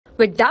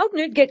With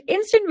Doubtnut, get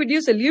instant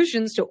video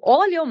solutions to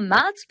all your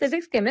maths,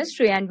 physics,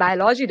 chemistry, and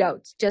biology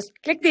doubts. Just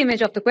click the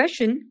image of the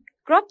question,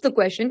 crop the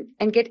question,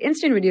 and get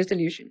instant video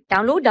solution.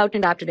 Download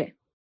Doubtnut app today.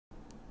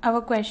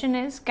 Our question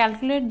is,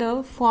 calculate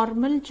the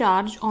formal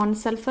charge on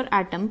sulfur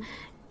atom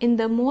in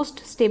the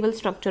most stable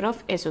structure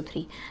of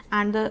SO3.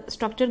 And the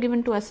structure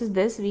given to us is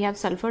this. We have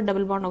sulfur,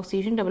 double bond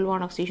oxygen,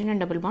 and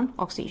double bond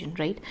oxygen,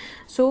 right?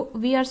 So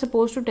we are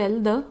supposed to tell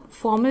the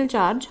formal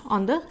charge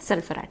on the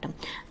sulfur atom.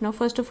 Now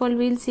first of all,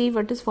 we'll see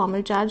what is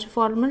formal charge.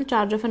 Formal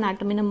charge of an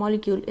atom in a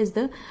molecule is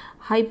the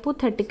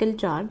hypothetical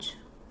charge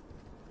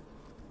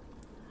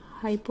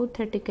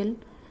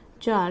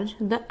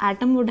the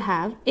atom would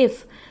have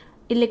if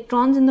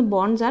electrons in the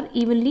bonds are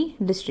evenly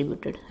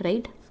distributed,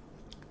 right?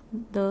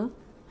 The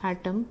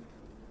atom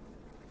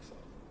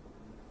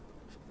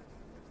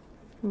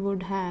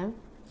would have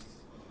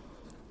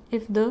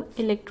if the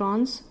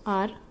electrons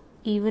are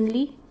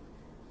evenly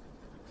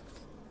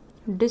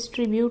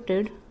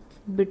distributed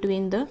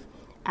between the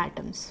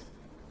atoms,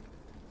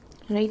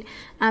 right?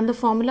 And the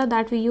formula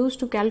that we use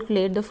to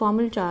calculate the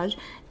formal charge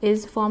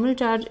is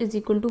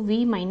equal to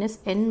V minus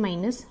N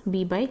minus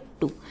B by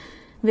 2,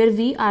 where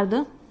V are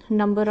the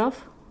number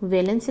of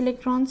valence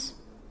electrons,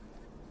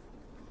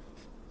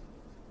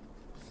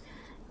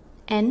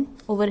 N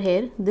over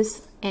here,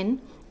 this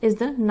N is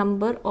the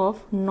number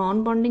of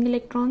non-bonding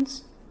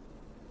electrons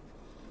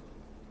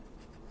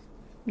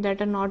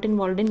that are not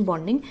involved in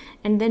bonding,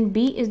 and then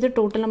B is the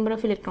total number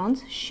of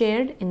electrons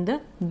shared in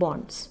the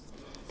bonds.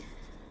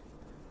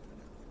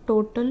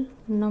 Total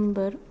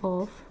number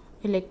of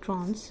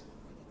electrons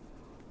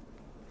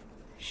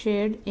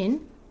shared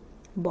in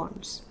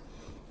bonds,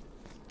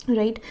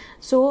 right?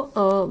 So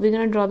we're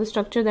going to draw the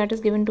structure that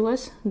is given to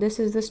us. This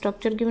is the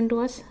structure given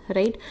to us,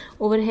 right?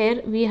 Over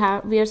here we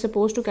are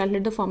supposed to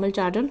calculate the formal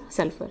charge on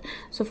sulfur.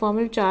 So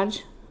formal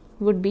charge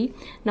would be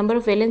number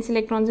of valence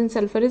electrons in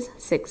sulfur is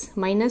 6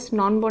 minus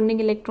non-bonding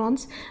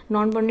electrons.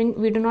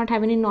 We do not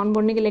have any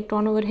non-bonding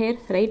electron over here,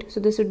 right? So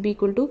this would be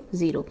equal to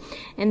 0.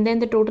 And then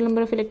the total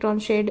number of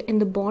electrons shared in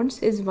the bonds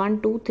is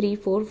 1 2 3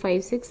 4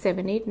 5 6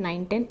 7 8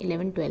 9 10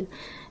 11 12,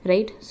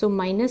 right? So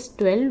minus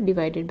 12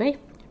 divided by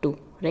 2,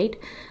 right?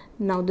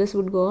 Now this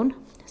would go on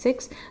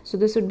 6, so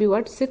this would be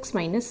what? 6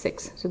 minus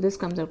 6, so this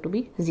comes out to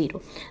be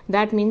 0.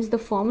 That means the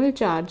formal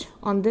charge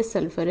on this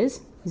sulfur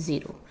is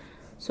 0.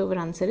 So our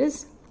answer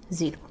is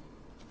 0.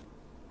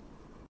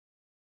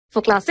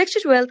 For class 6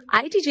 to 12,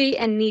 IIT JEE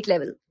and NEET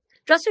level.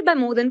 Trusted by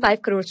more than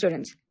 5 crore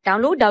students.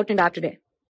 Download Doubtnut app today.